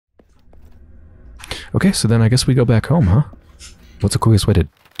Okay, so then I guess we go back home, huh? What's the quickest way to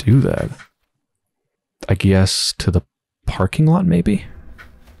do that? I guess to the parking lot, maybe?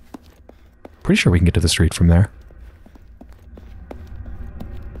 Pretty sure we can get to the street from there.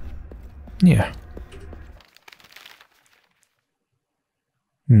 Yeah.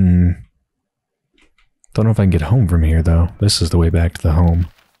 Don't know if I can get home from here, though. This is the way back to the home.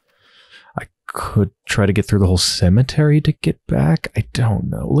 I could try to get through the whole cemetery to get back. I don't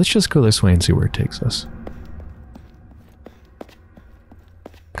know. Let's just go this way and see where it takes us.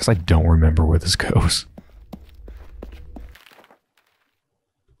 Because I don't remember where this goes.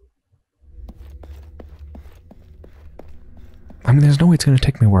 I mean, there's no way it's going to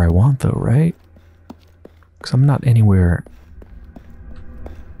take me where I want, though, right? Because I'm not anywhere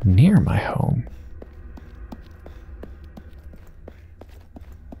near my home.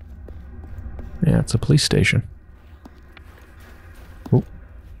 Yeah, it's a police station. Oh.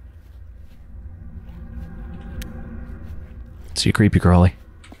 See you, creepy crawly.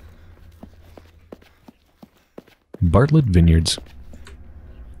 Bartlett Vineyards.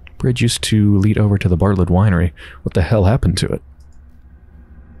 Bridge used to lead over to the Bartlett Winery. What the hell happened to it?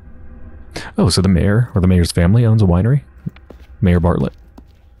 Oh, so the mayor, or the mayor's family, owns a winery? Mayor Bartlett.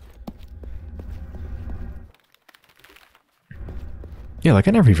 Yeah, like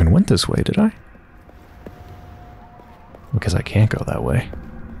I never even went this way, did I? Because I can't go that way.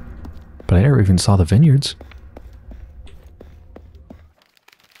 But I never even saw the vineyards.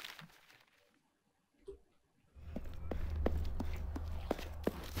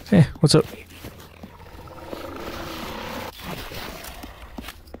 Hey, what's up?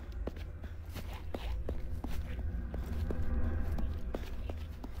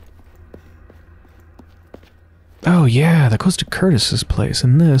 Oh yeah, that goes to Curtis's place,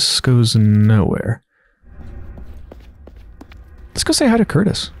 and this goes nowhere. Let's go say hi to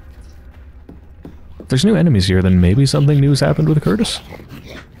Curtis. If there's new enemies here, then maybe something new's happened with Curtis.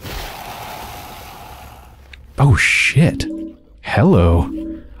 Oh shit. Hello.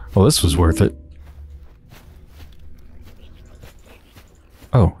 Well, this was worth it.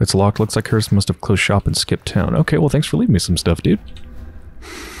 Oh, it's locked. Looks like Curtis must have closed shop and skipped town. Okay, well thanks for leaving me some stuff, dude.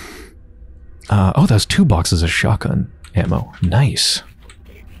 Oh, those 2 boxes of shotgun ammo. Nice.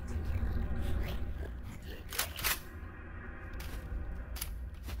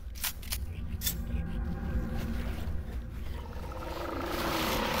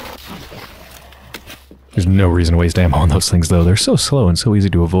 There's no reason to waste ammo on those things, though. They're so slow and so easy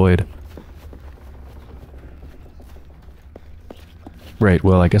to avoid. Right,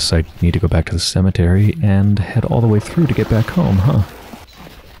 well, I guess I need to go back to the cemetery and head all the way through to get back home, huh?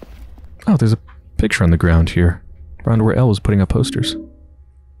 Oh, there's a picture on the ground here, around where Elle was putting up posters.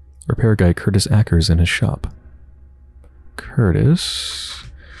 Repair guy Curtis Ackers in his shop. Curtis...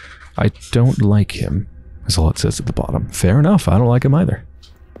 I don't like him, is all it says at the bottom. Fair enough, I don't like him either.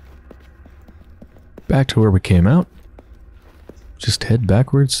 Back to where we came out. Just head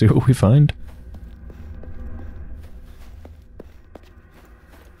backwards, see what we find.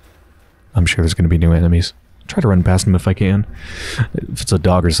 I'm sure there's going to be new enemies. Try to run past them if I can. If it's a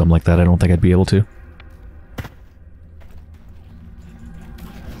dog or something like that, I don't think I'd be able to.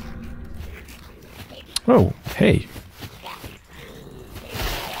 Oh, hey.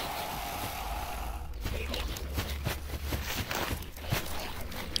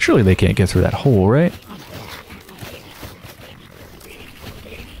 Surely they can't get through that hole, right?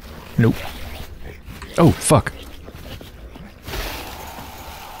 Nope. Oh, fuck.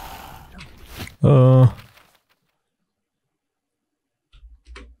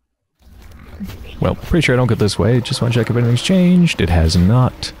 Well, pretty sure I don't get this way. Just want to check if anything's changed. It has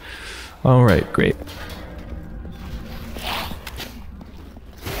not. Alright, great.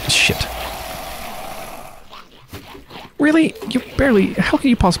 Shit. Really? You barely... How can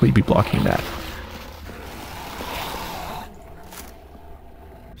you possibly be blocking that?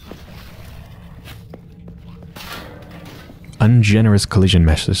 Ungenerous collision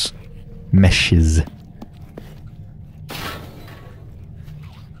meshes. Meshes.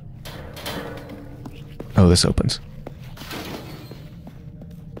 Oh, this opens.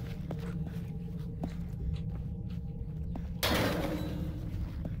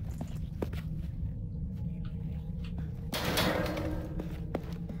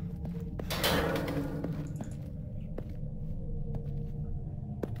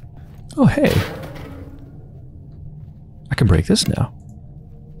 Oh, hey. I can break this now.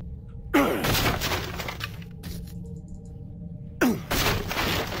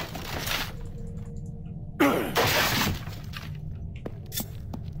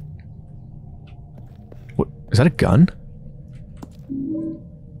 What? Is that a gun?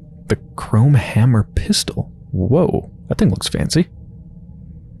 The Chrome hammer pistol. Whoa, that thing looks fancy.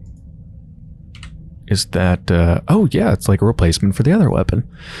 Is that, oh yeah, it's like a replacement for the other weapon.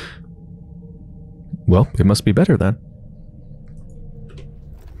 Well, it must be better then.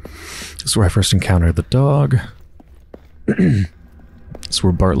 This is where I first encountered the dog. This is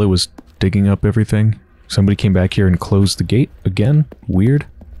where Bartlett was digging up everything. Somebody came back here and closed the gate again. Weird.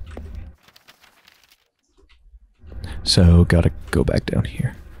 So, gotta go back down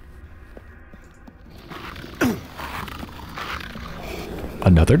here.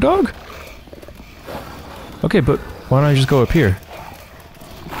 Another dog? Okay, but why don't I just go up here?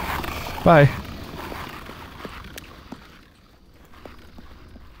 Bye.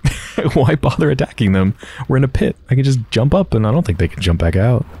 Why bother attacking them? We're in a pit. I can just jump up and I don't think they can jump back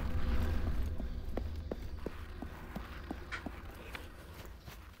out.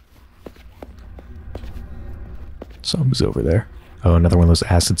 Something's over there. Oh, another one of those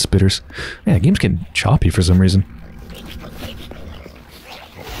acid spitters. Man, the game's getting choppy for some reason.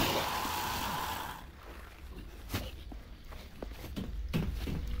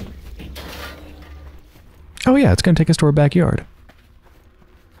 Oh yeah, it's gonna take us to our backyard.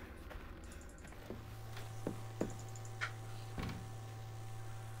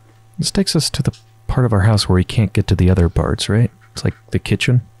 This takes us to the part of our house where we can't get to the other parts, right? It's like the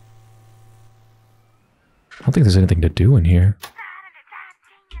kitchen. I don't think there's anything to do in here.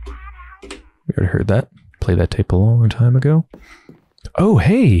 We already heard that. Played that tape a long time ago. Oh,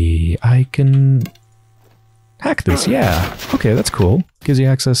 hey! I can hack this, yeah. Okay, that's cool. Gives you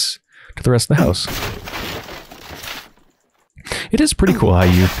access to the rest of the house. It is pretty cool how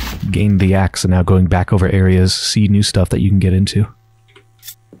you gained the axe and now going back over areas, see new stuff that you can get into.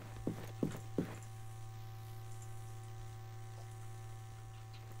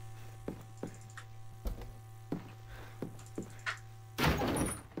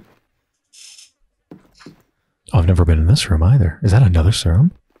 Oh, I've never been in this room either. Is that another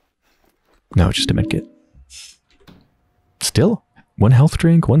serum? No, it's just a medkit. Still, 1 health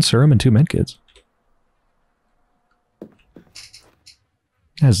drink, 1 serum, and 2 medkits.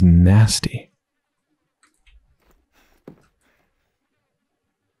 That's nasty.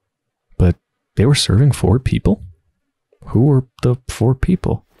 But they were serving 4 people? Who were the 4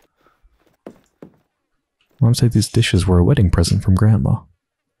 people? Mom said these dishes were a wedding present from Grandma.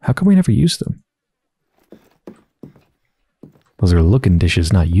 How come we never used them? Those are looking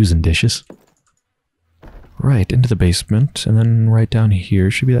dishes, not using dishes. Right, into the basement, and then right down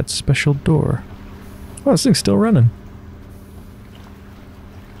here should be that special door. Oh, this thing's still running.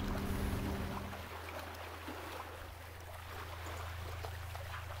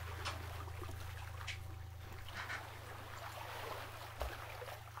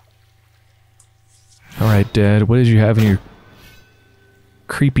 Alright, Dad, what did you have in your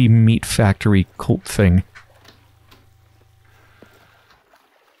creepy meat factory cult thing?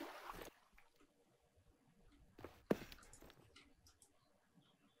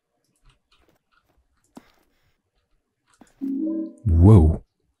 Whoa.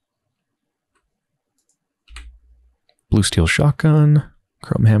 Blue steel shotgun,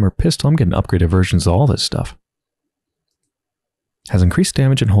 chrome hammer pistol. I'm getting upgraded versions of all this stuff. Has increased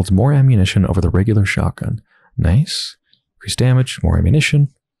damage and holds more ammunition over the regular shotgun. Nice. Increased damage, more ammunition.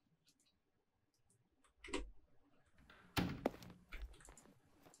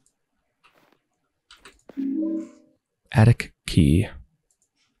 Attic key.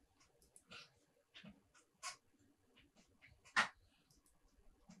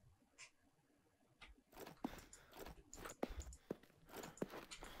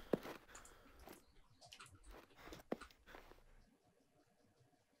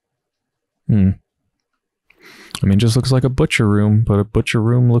 I mean, it just looks like a butcher room, but a butcher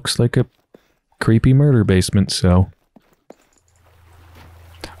room looks like a creepy murder basement, so...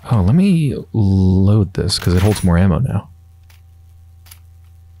 Oh, let me load this, because it holds more ammo now.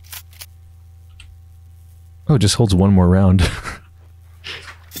 Oh, it just holds 1 more round.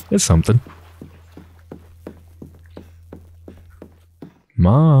 It's something.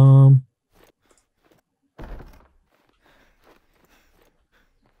 Mom!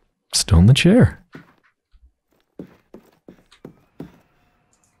 Still in the chair.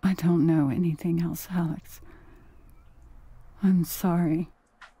 I don't know anything else, Alex. I'm sorry.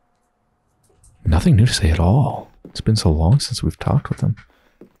 Nothing new to say at all. It's been so long since we've talked with him.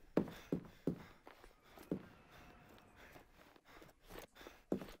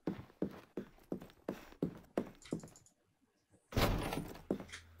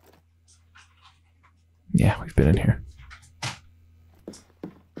 Yeah, we've been in here.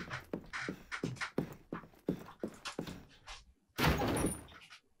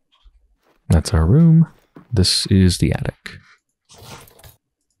 That's our room. This is the attic.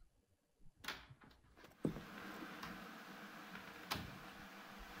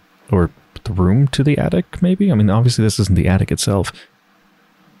 Or the room to the attic, maybe? I mean, obviously this isn't the attic itself.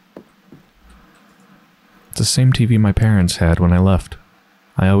 It's the same TV my parents had when I left.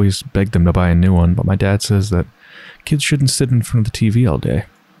 I always begged them to buy a new one, but my dad says that kids shouldn't sit in front of the TV all day.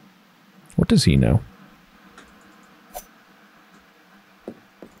 What does he know?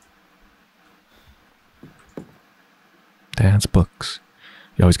 Dad's books.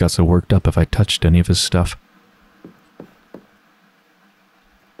 He always got so worked up if I touched any of his stuff.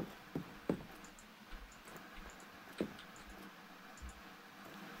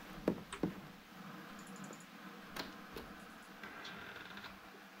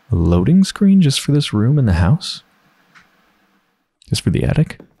 A loading screen just for this room in the house? Just for the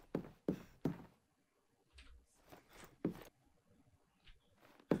attic?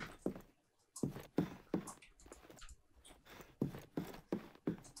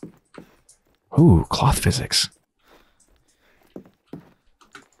 Ooh, cloth physics.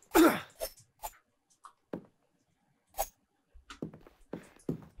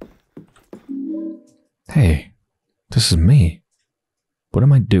 Hey, this is me. What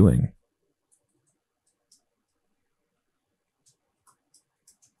am I doing?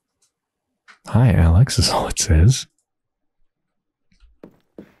 Hi, Alex, is all it says.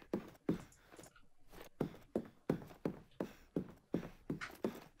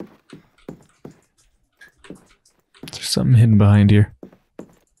 Is there something hidden behind here?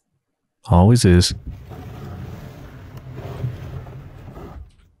 Always is.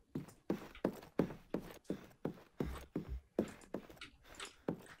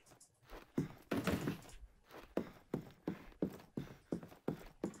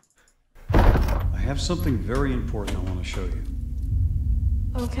 I have something very important I want to show you.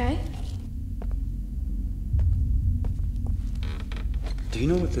 Okay. Do you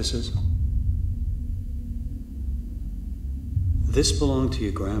know what this is? This belonged to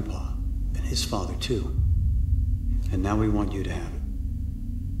your grandpa, and his father too. And now we want you to have it.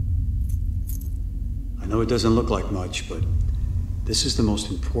 I know it doesn't look like much, but this is the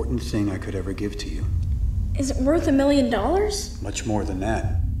most important thing I could ever give to you. Is it worth $1 million? Much more than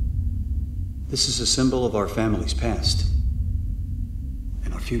that. This is a symbol of our family's past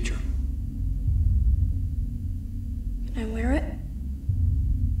and our future. Can I wear it?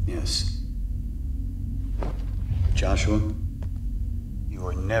 Yes. Joshua, you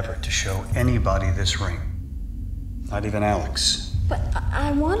are never to show anybody this ring. Not even Alex. But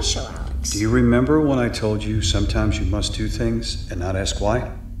I want to show Alex. Do you remember when I told you sometimes you must do things and not ask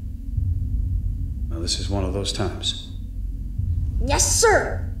why? Well, this is one of those times. Yes,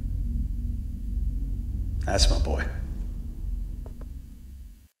 sir! That's my boy.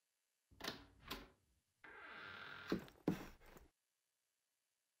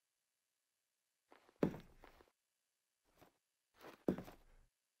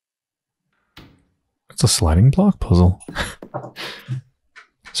 It's a sliding block puzzle.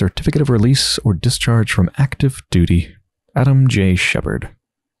 Certificate of release or discharge from active duty. Adam J. Shepard.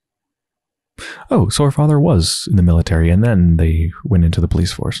 Oh, so our father was in the military and then they went into the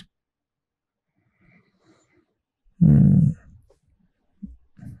police force. I'm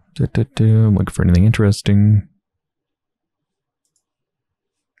looking for anything interesting.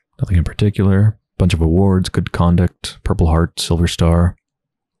 Nothing in particular. Bunch of awards, good conduct, Purple Heart, Silver Star.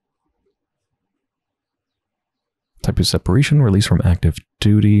 Type of separation, release from active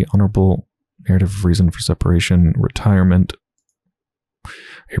duty, honorable narrative reason for separation, retirement. I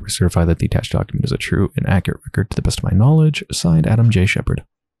hereby certify that the attached document is a true and accurate record to the best of my knowledge. Signed, Adam J. Shepard.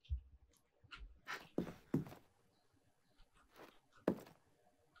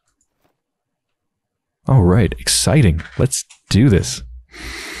 All right, exciting. Let's do this.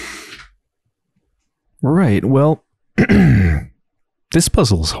 Right, well, this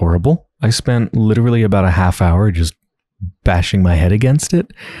puzzle's horrible. I spent literally about a half hour just bashing my head against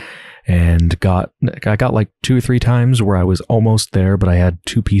it, and I got like 2 or 3 times where I was almost there, but I had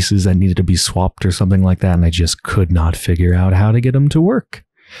 2 pieces that needed to be swapped or something like that, and I just could not figure out how to get them to work.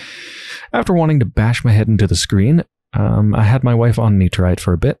 After wanting to bash my head into the screen, I had my wife on me to try it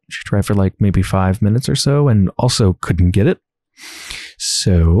for a bit. She tried for like maybe 5 minutes or so and also couldn't get it.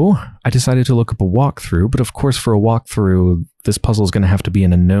 So I decided to look up a walkthrough, but of course for a walkthrough, this puzzle is going to have to be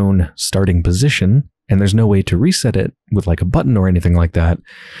in a known starting position, and there's no way to reset it with like a button or anything like that.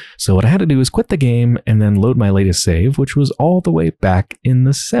 So what I had to do is quit the game and then load my latest save, which was all the way back in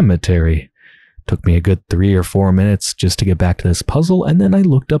the cemetery. Took me a good 3 or 4 minutes just to get back to this puzzle, and then I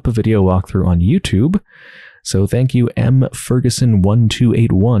looked up a video walkthrough on YouTube So thank you, M.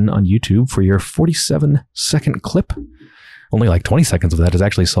 Ferguson1281 on YouTube for your 47-second clip. Only like 20 seconds of that is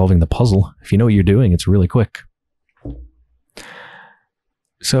actually solving the puzzle. If you know what you're doing, it's really quick.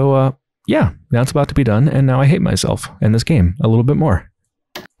 So, yeah, that's about to be done, and now I hate myself and this game a little bit more.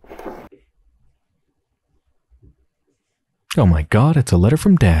 Oh my god, it's a letter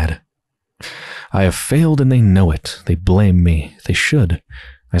from Dad. I have failed and they know it. They blame me. They should.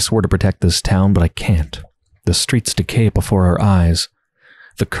 I swore to protect this town, but I can't. The streets decay before our eyes.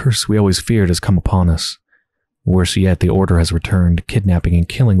 The curse we always feared has come upon us. Worse yet, the Order has returned, kidnapping and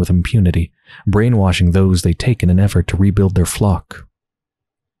killing with impunity, brainwashing those they take in an effort to rebuild their flock.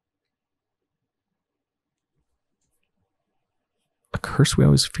 The curse we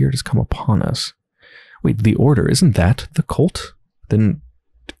always feared has come upon us. Wait, the Order, isn't that the cult? Then,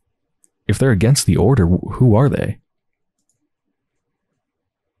 if they're against the Order, who are they?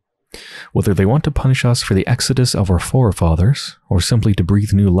 Whether they want to punish us for the exodus of our forefathers, or simply to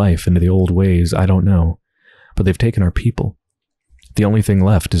breathe new life into the old ways, I don't know. But they've taken our people. The only thing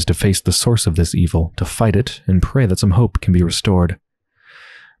left is to face the source of this evil, to fight it, and pray that some hope can be restored.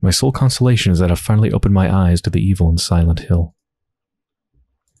 My sole consolation is that I've finally opened my eyes to the evil in Silent Hill.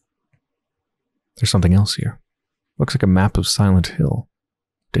 There's something else here. Looks like a map of Silent Hill.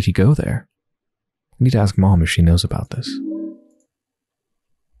 Did he go there? I need to ask Mom if she knows about this.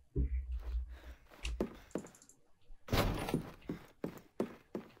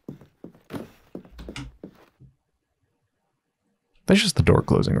 That's just the door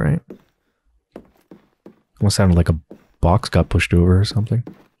closing, right? Almost sounded like a box got pushed over or something.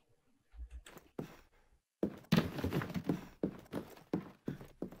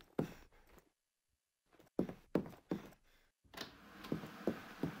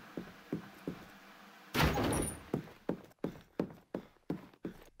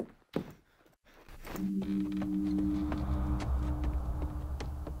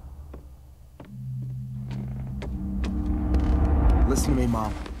 Listen to me,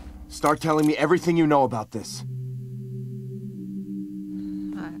 Mom. Start telling me everything you know about this.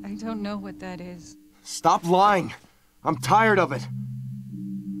 I don't know what that is. Stop lying! I'm tired of it.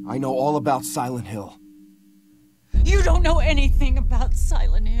 I know all about Silent Hill. You don't know anything about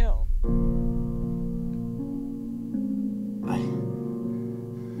Silent Hill.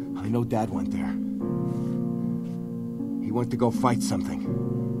 I know Dad went there. He went to go fight something.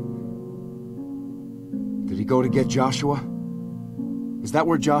 Did he go to get Joshua? Is that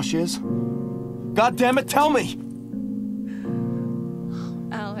where Josh is? God damn it, tell me!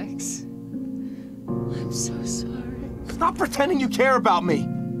 Alex, I'm so sorry. Stop pretending you care about me!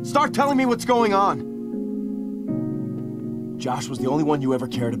 Start telling me what's going on! Josh was the only one you ever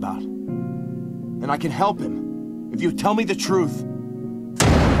cared about. And I can help him, if you tell me the truth.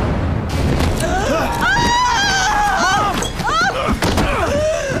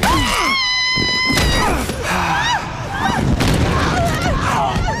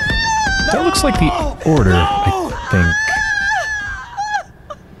 That looks like the Order, I think.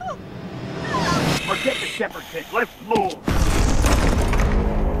 Forget the shepherd pit. Let's move.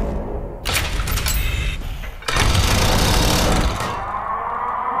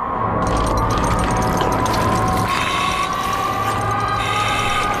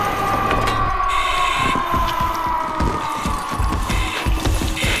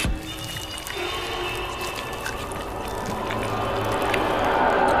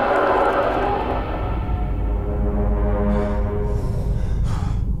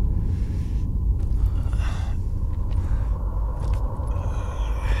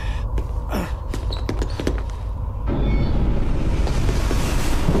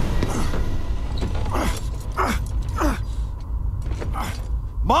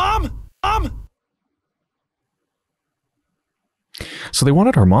 So they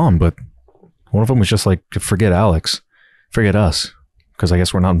wanted our mom, but one of them was just like, forget Alex. Forget us. Because I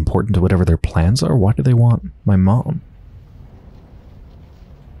guess we're not important to whatever their plans are. Why do they want my mom?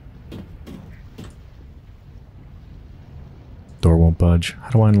 Door won't budge. How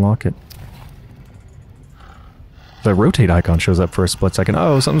do I unlock it? The rotate icon shows up for a split second.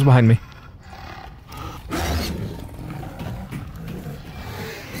 Oh, something's behind me.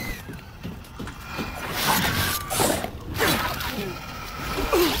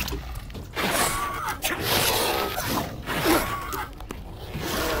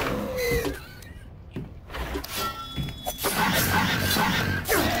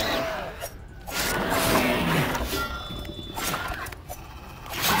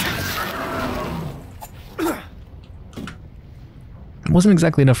 Wasn't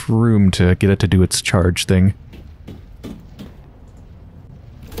exactly enough room to get it to do its charge thing.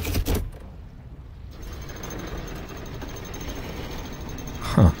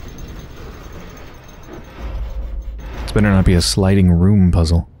 This better not be a sliding room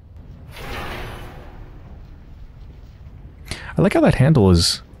puzzle. I like how that handle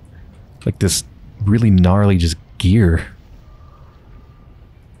is like this really gnarly just gear.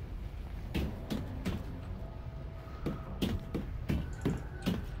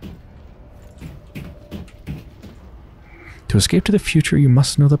 To escape to the future, you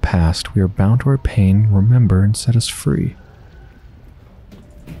must know the past. We are bound to our pain. Remember and set us free.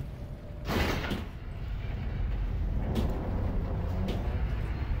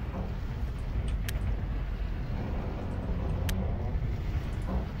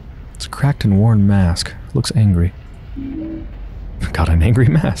 It's a cracked and worn mask. Looks angry. Got an angry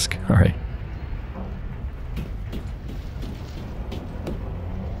mask. Alright.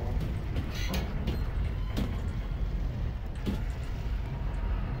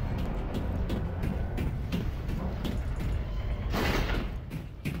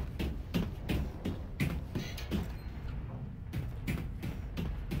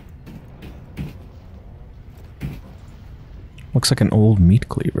 Looks like an old meat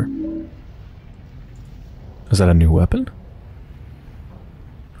cleaver. Is that a new weapon?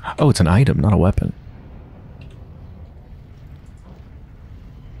 Oh, it's an item, not a weapon.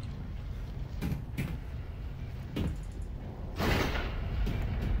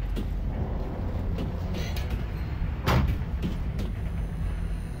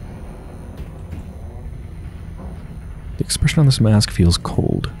 The expression on this mask feels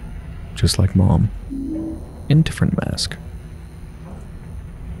cold, just like Mom. Indifferent mask.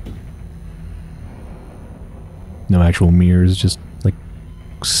 No actual mirrors, just like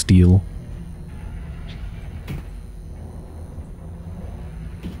steel.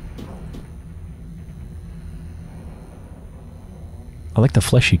 I like the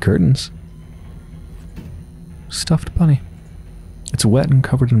fleshy curtains. Stuffed bunny. It's wet and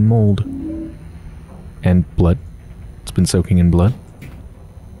covered in mold. And blood. It's been soaking in blood.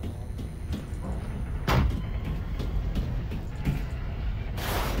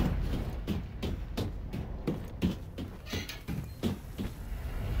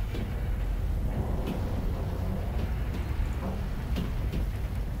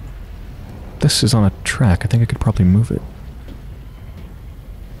 This is on a track. I think I could probably move it.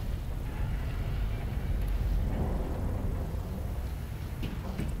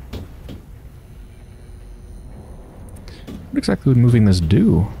 What exactly would moving this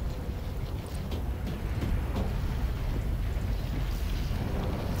do?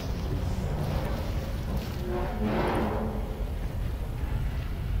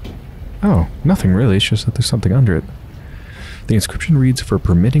 Oh, nothing really. It's just that there's something under it. The inscription reads, "For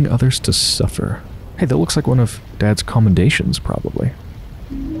permitting others to suffer." Hey, that looks like one of Dad's commendations, probably.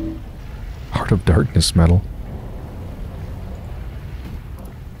 Heart of Darkness medal.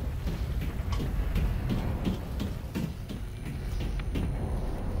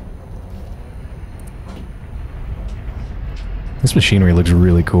 This machinery looks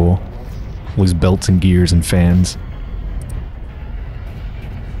really cool. All these belts and gears and fans.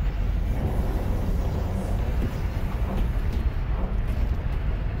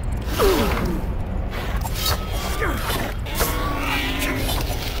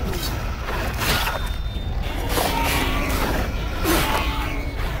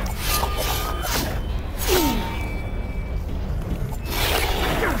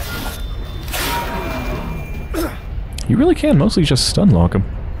 You really can mostly just stun lock him.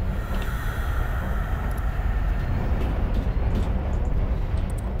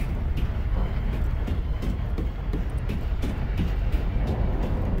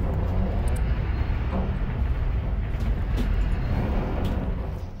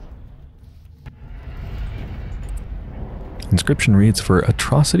 Inscription reads, "For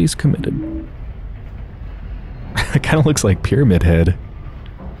atrocities committed." It kind of looks like Pyramid Head.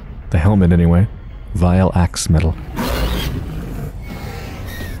 The helmet, anyway. Vile axe metal.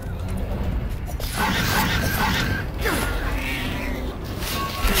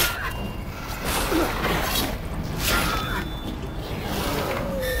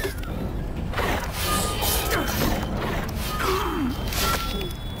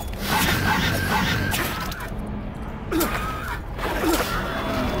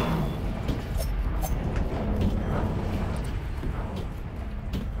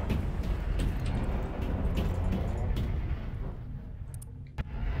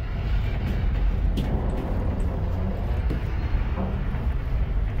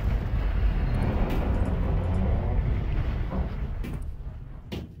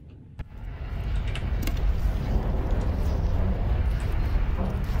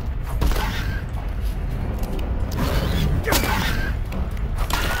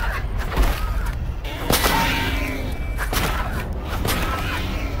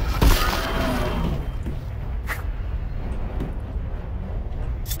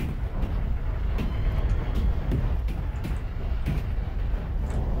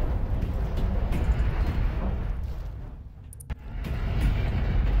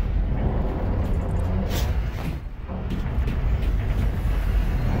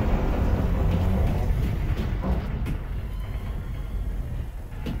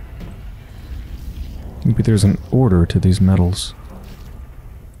 Maybe there's an order to these metals.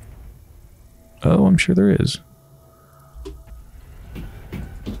 Oh, I'm sure there is.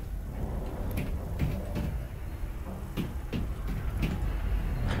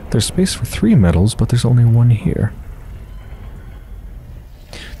 There's space for 3 metals, but there's only 1 here.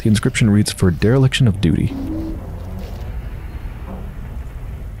 The inscription reads, "For dereliction of duty."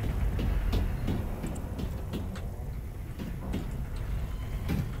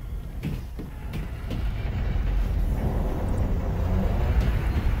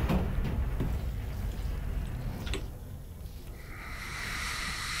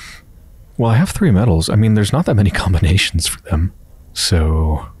 Well, I have 3 metals. I mean, there's not that many combinations for them.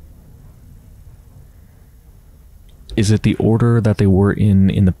 So... is it the order that they were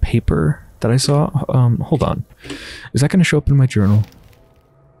in the paper that I saw? Hold on. Is that going to show up in my journal?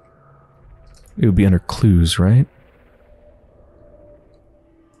 It would be under clues, right?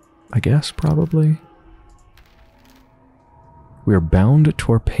 I guess, probably. We are bound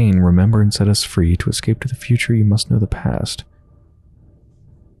to our pain. Remember and set us free. To escape to the future, you must know the past.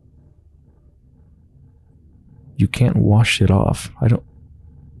 You can't wash it off.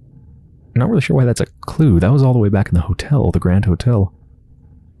 I'm not really sure why that's a clue. That was all the way back in the hotel, the Grand Hotel.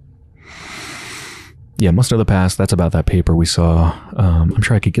 Yeah, must know the past. That's about that paper we saw. I'm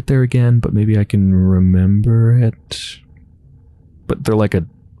sure I could get there again, but maybe I can remember it. But they're like a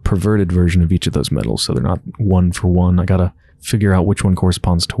perverted version of each of those metals, so they're not one for one. I gotta figure out which one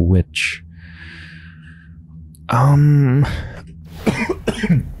corresponds to which.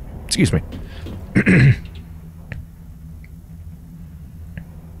 Excuse me.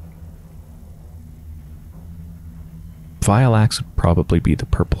 Violax would probably be the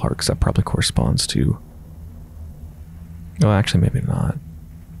purple heart, because that probably corresponds to... oh, actually, maybe not.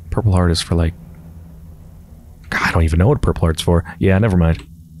 Purple heart is for, like... God, I don't even know what purple heart's for. Yeah, never mind.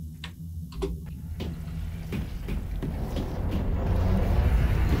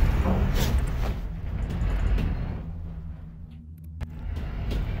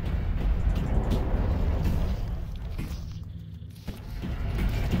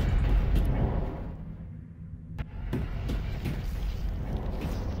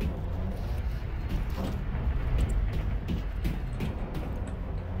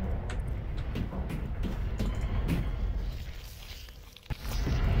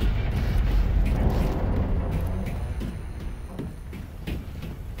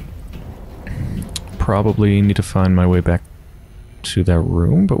 Probably need to find my way back to that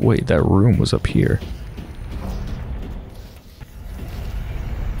room, but wait, that room was up here.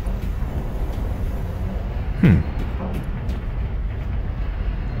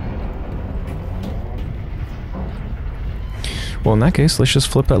 Well, in that case, let's just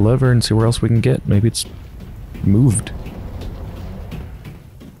flip that lever and see where else we can get. Maybe it's moved.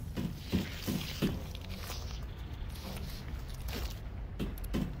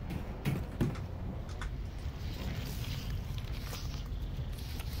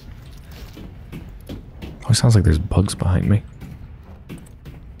 Oh, it sounds like there's bugs behind me.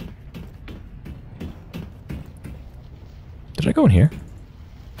 Did I go in here?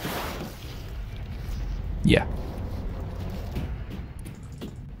 Yeah.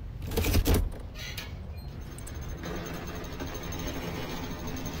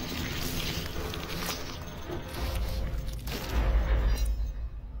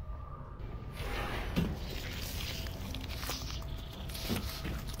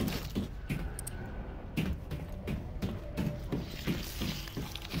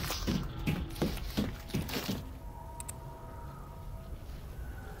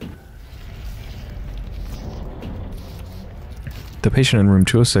 The patient in room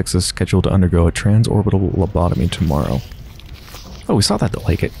 206 is scheduled to undergo a transorbital lobotomy tomorrow. Oh, we saw that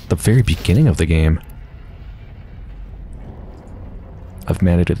like at the very beginning of the game. I've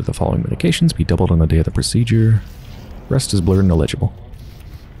mandated that the following medications be doubled on the day of the procedure. Rest is blurred and illegible.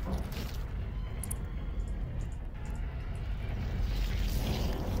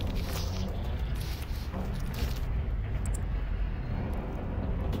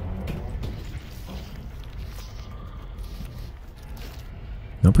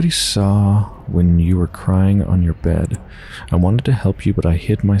 Nobody saw when you were crying on your bed. I wanted to help you, but I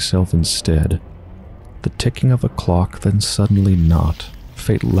hid myself instead. The ticking of a clock, then suddenly not.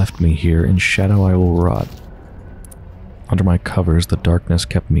 Fate left me here, in shadow I will rot. Under my covers, the darkness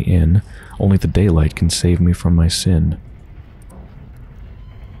kept me in. Only the daylight can save me from my sin. I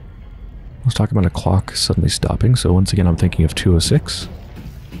was talking about a clock suddenly stopping, so once again I'm thinking of 206.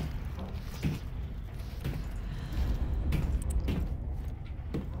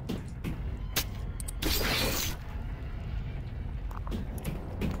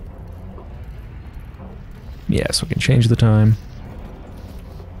 Yeah, so we can change the time.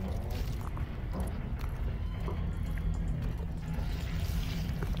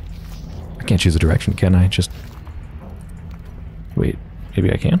 I can't choose a direction, can I? Just... Wait,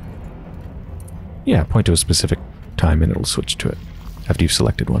 maybe I can? Yeah, point to a specific time and it'll switch to it after you've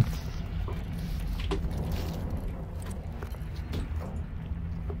selected one.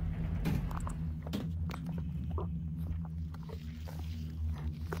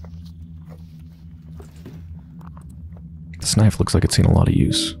 This knife looks like it's seen a lot of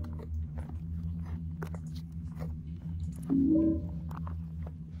use.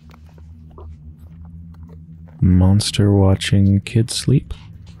 Monster watching kids sleep.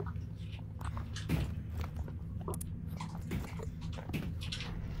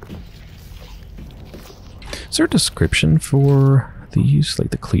 Is there a description for these? Like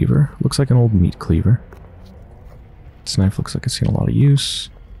the cleaver? Looks like an old meat cleaver. This knife looks like it's seen a lot of use.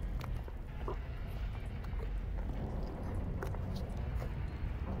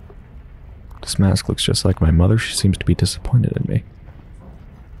 This mask looks just like my mother. She seems to be disappointed in me.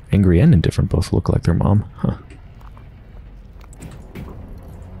 Angry and indifferent both look like their mom. Huh.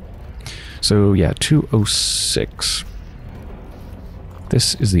 So yeah, 2:06.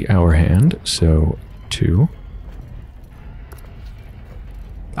 This is the hour hand, so 2.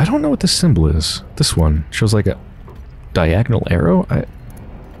 I don't know what this symbol is. This one shows like a diagonal arrow.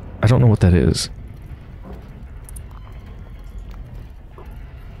 I don't know what that is.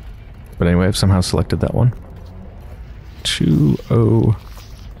 But anyway, I've somehow selected that one. 2:0.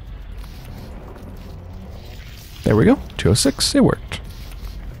 There we go. 2:06. It worked.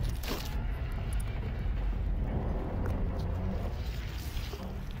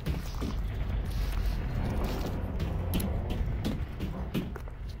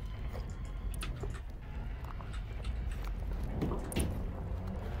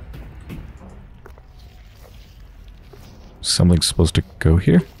 Something's supposed to go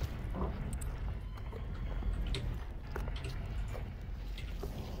here.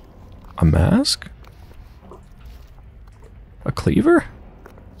 A mask? A cleaver?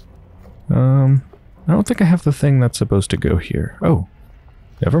 I don't think I have the thing that's supposed to go here. Oh,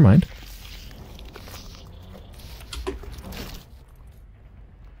 never mind.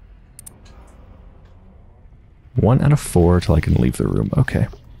 One out of 4 till I can leave the room. Okay.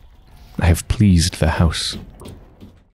 I have pleased the house.